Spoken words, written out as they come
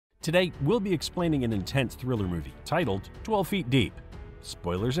Today, we'll be explaining an intense thriller movie titled 12 Feet Deep.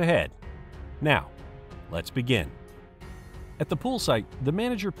 Spoilers ahead. Now, let's begin. At the pool site, the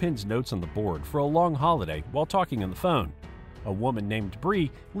manager pins notes on the board for a long holiday while talking on the phone. A woman named Bree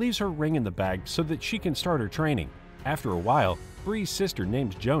leaves her ring in the bag so that she can start her training. After a while, Bree's sister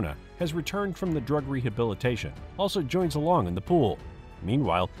named Jonah has returned from the drug rehabilitation, also joins along in the pool.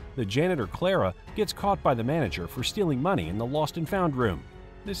 Meanwhile, the janitor Clara gets caught by the manager for stealing money in the lost and found room.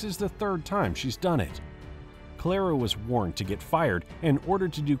 This is the third time she's done it. Clara was warned to get fired and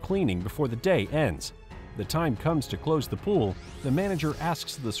ordered to do cleaning before the day ends. The time comes to close the pool, the manager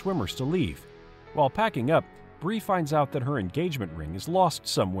asks the swimmers to leave. While packing up, Bree finds out that her engagement ring is lost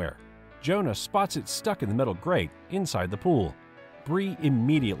somewhere. Jonah spots it stuck in the metal grate inside the pool. Bree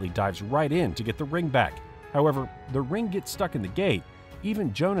immediately dives right in to get the ring back. However, the ring gets stuck in the gate.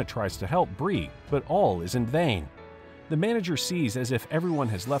 Even Jonah tries to help Bree, but all is in vain. The manager sees as if everyone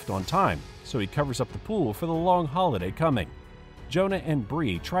has left on time, so he covers up the pool for the long holiday coming. Jonah and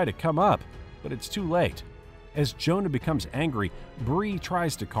Bree try to come up, but it's too late. As Jonah becomes angry, Bree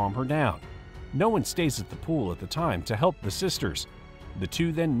tries to calm her down. No one stays at the pool at the time to help the sisters. The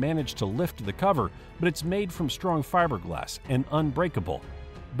two then manage to lift the cover, but it's made from strong fiberglass and unbreakable.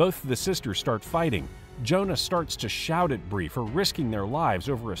 Both the sisters start fighting. Jonah starts to shout at Bree for risking their lives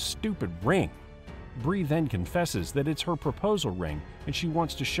over a stupid ring. Bree then confesses that it's her proposal ring and she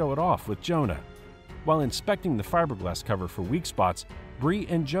wants to show it off with Jonah. While inspecting the fiberglass cover for weak spots, Bree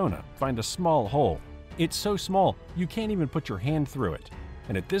and Jonah find a small hole. It's so small you can't even put your hand through it.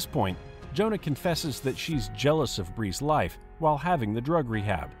 And at this point, Jonah confesses that she's jealous of Bree's life while having the drug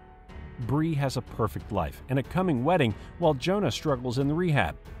rehab. Bree has a perfect life and a coming wedding while Jonah struggles in the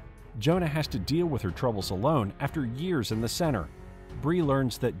rehab. Jonah has to deal with her troubles alone after years in the center. Bree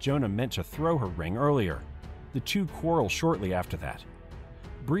learns that Jonah meant to throw her ring earlier. The two quarrel shortly after that.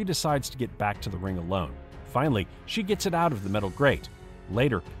 Bree decides to get back to the ring alone. Finally, she gets it out of the metal grate.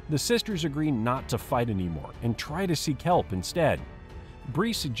 Later, the sisters agree not to fight anymore and try to seek help instead.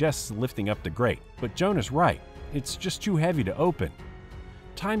 Bree suggests lifting up the grate, but Jonah's right. It's just too heavy to open.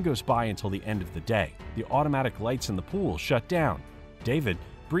 Time goes by until the end of the day. The automatic lights in the pool shut down. David,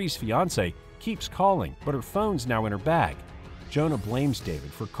 Bree's fiancé, keeps calling, but her phone's now in her bag. Jonah blames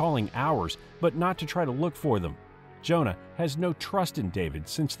David for calling hours, but not to try to look for them. Jonah has no trust in David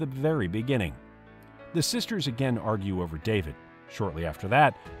since the very beginning. The sisters again argue over David. Shortly after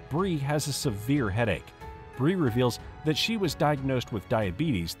that, Bree has a severe headache. Bree reveals that she was diagnosed with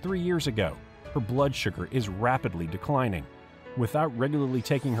diabetes 3 years ago. Her blood sugar is rapidly declining. Without regularly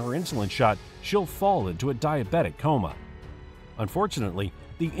taking her insulin shot, she'll fall into a diabetic coma. Unfortunately,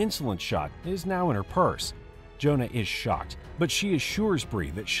 the insulin shot is now in her purse. Jonah is shocked, but she assures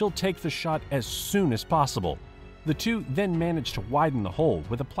Bree that she'll take the shot as soon as possible. The two then manage to widen the hole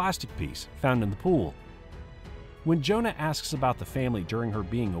with a plastic piece found in the pool. When Jonah asks about the family during her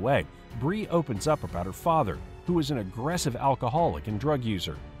being away, Bree opens up about her father, who is an aggressive alcoholic and drug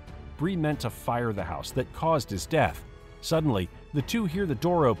user. Bree meant to fire the house that caused his death. Suddenly, the two hear the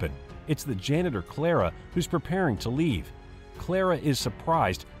door open. It's the janitor Clara who's preparing to leave. Clara is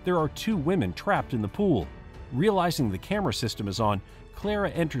surprised there are two women trapped in the pool. Realizing the camera system is on, Clara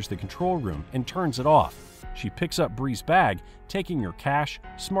enters the control room and turns it off. She picks up Bree's bag, taking her cash,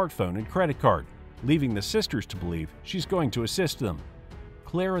 smartphone, and credit card, leaving the sisters to believe she's going to assist them.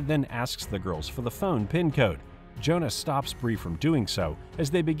 Clara then asks the girls for the phone PIN code. Jonah stops Bree from doing so as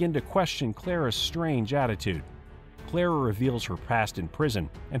they begin to question Clara's strange attitude. Clara reveals her past in prison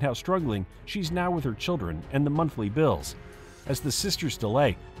and how struggling she's now with her children and the monthly bills. As the sisters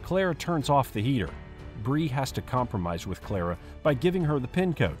delay, Clara turns off the heater. Bree has to compromise with Clara by giving her the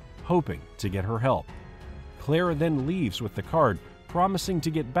PIN code, hoping to get her help. Clara then leaves with the card, promising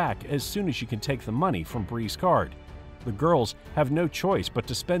to get back as soon as she can take the money from Bree's card. The girls have no choice but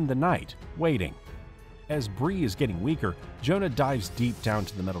to spend the night waiting. As Bree is getting weaker, Jonah dives deep down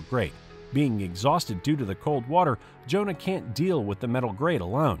to the metal grate. Being exhausted due to the cold water, Jonah can't deal with the metal grate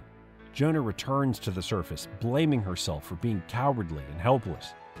alone. Jonah returns to the surface, blaming herself for being cowardly and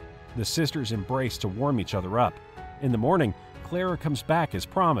helpless. The sisters embrace to warm each other up. In the morning, Clara comes back as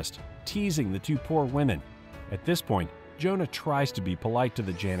promised, teasing the two poor women. At this point, Jonah tries to be polite to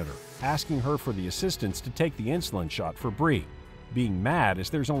the janitor, asking her for the assistance to take the insulin shot for Bree. Being mad as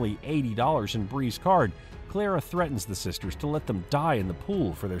there's only $80 in Bree's card, Clara threatens the sisters to let them die in the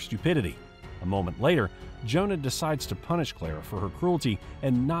pool for their stupidity. A moment later, Jonah decides to punish Clara for her cruelty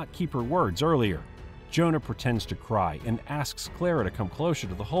and not keep her words earlier. Jonah pretends to cry and asks Clara to come closer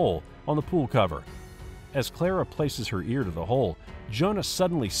to the hole on the pool cover. As Clara places her ear to the hole, Jonah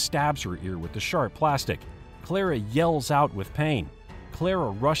suddenly stabs her ear with the sharp plastic. Clara yells out with pain. Clara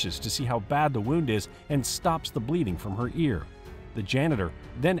rushes to see how bad the wound is and stops the bleeding from her ear. The janitor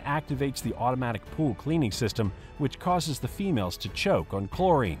then activates the automatic pool cleaning system, which causes the females to choke on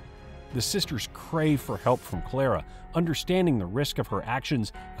chlorine. The sisters crave for help from Clara. Understanding the risk of her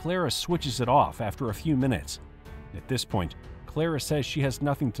actions, Clara switches it off after a few minutes. At this point, Clara says she has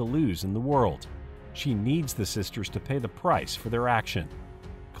nothing to lose in the world. She needs the sisters to pay the price for their action.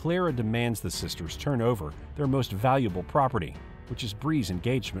 Clara demands the sisters turn over their most valuable property, which is Bree's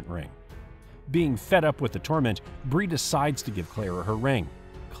engagement ring. Being fed up with the torment, Bree decides to give Clara her ring.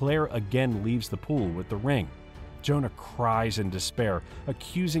 Clara again leaves the pool with the ring. Jonah cries in despair,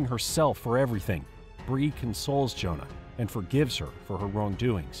 accusing herself for everything. Bree consoles Jonah and forgives her for her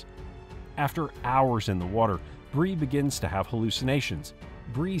wrongdoings. After hours in the water, Bree begins to have hallucinations.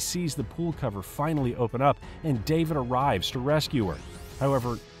 Bree sees the pool cover finally open up and David arrives to rescue her.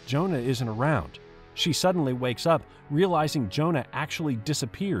 However, Jonah isn't around. She suddenly wakes up, realizing Jonah actually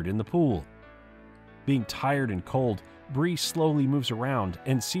disappeared in the pool. Being tired and cold, Bree slowly moves around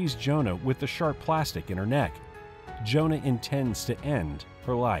and sees Jonah with the sharp plastic in her neck. Jonah intends to end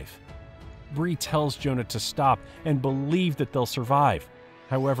her life. Bree tells Jonah to stop and believe that they'll survive.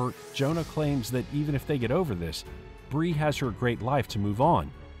 However, Jonah claims that even if they get over this, Bree has her great life to move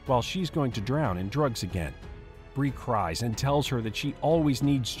on, while she's going to drown in drugs again. Bree cries and tells her that she always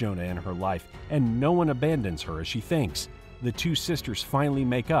needs Jonah in her life and no one abandons her as she thinks. The two sisters finally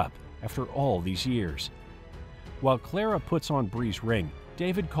make up after all these years. While Clara puts on Bree's ring,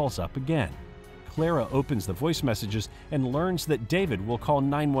 David calls up again. Clara opens the voice messages and learns that David will call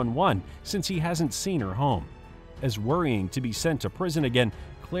 911 since he hasn't seen her home. As worrying to be sent to prison again,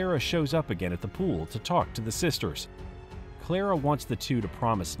 Clara shows up again at the pool to talk to the sisters. Clara wants the two to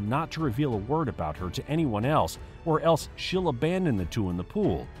promise not to reveal a word about her to anyone else, or else she'll abandon the two in the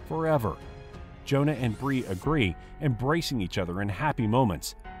pool forever. Jonah and Bree agree, embracing each other in happy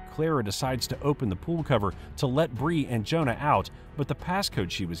moments. Clara decides to open the pool cover to let Bree and Jonah out, but the passcode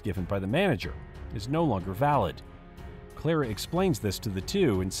she was given by the manager is no longer valid. Clara explains this to the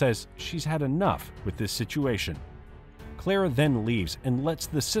two and says she's had enough with this situation. Clara then leaves and lets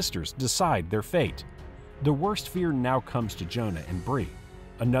the sisters decide their fate. The worst fear now comes to Jonah and Bree.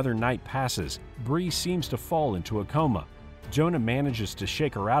 Another night passes. Bree seems to fall into a coma. Jonah manages to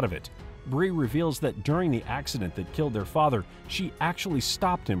shake her out of it. Bree reveals that during the accident that killed their father, she actually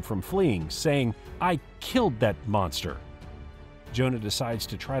stopped him from fleeing, saying, "I killed that monster." Jonah decides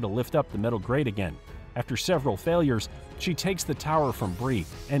to try to lift up the metal grate again. After several failures, she takes the tower from Bree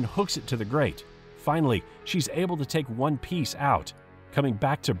and hooks it to the grate. Finally, she's able to take one piece out. Coming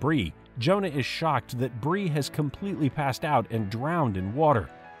back to Bree, Jonah is shocked that Bree has completely passed out and drowned in water.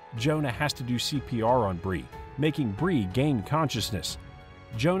 Jonah has to do CPR on Bree, making Bree gain consciousness.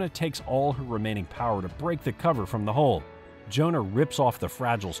 Jonah takes all her remaining power to break the cover from the hole. Jonah rips off the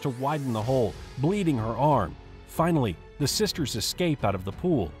fragiles to widen the hole, bleeding her arm. Finally, the sisters escape out of the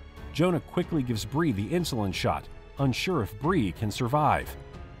pool. Jonah quickly gives Bree the insulin shot, unsure if Bree can survive.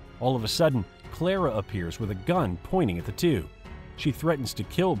 All of a sudden, Clara appears with a gun pointing at the two. She threatens to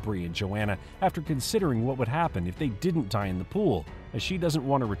kill Bree and Joanna after considering what would happen if they didn't die in the pool, as she doesn't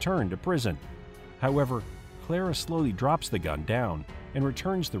want to return to prison. However, Clara slowly drops the gun down and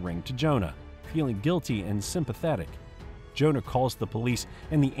returns the ring to Jonah, feeling guilty and sympathetic. Jonah calls the police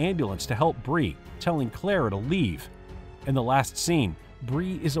and the ambulance to help Bree, telling Clara to leave. In the last scene,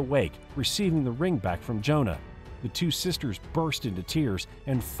 Bree is awake, receiving the ring back from Jonah. The two sisters burst into tears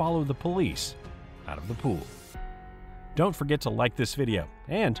and follow the police out of the pool. Don't forget to like this video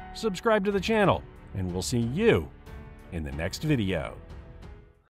and subscribe to the channel, and we'll see you in the next video.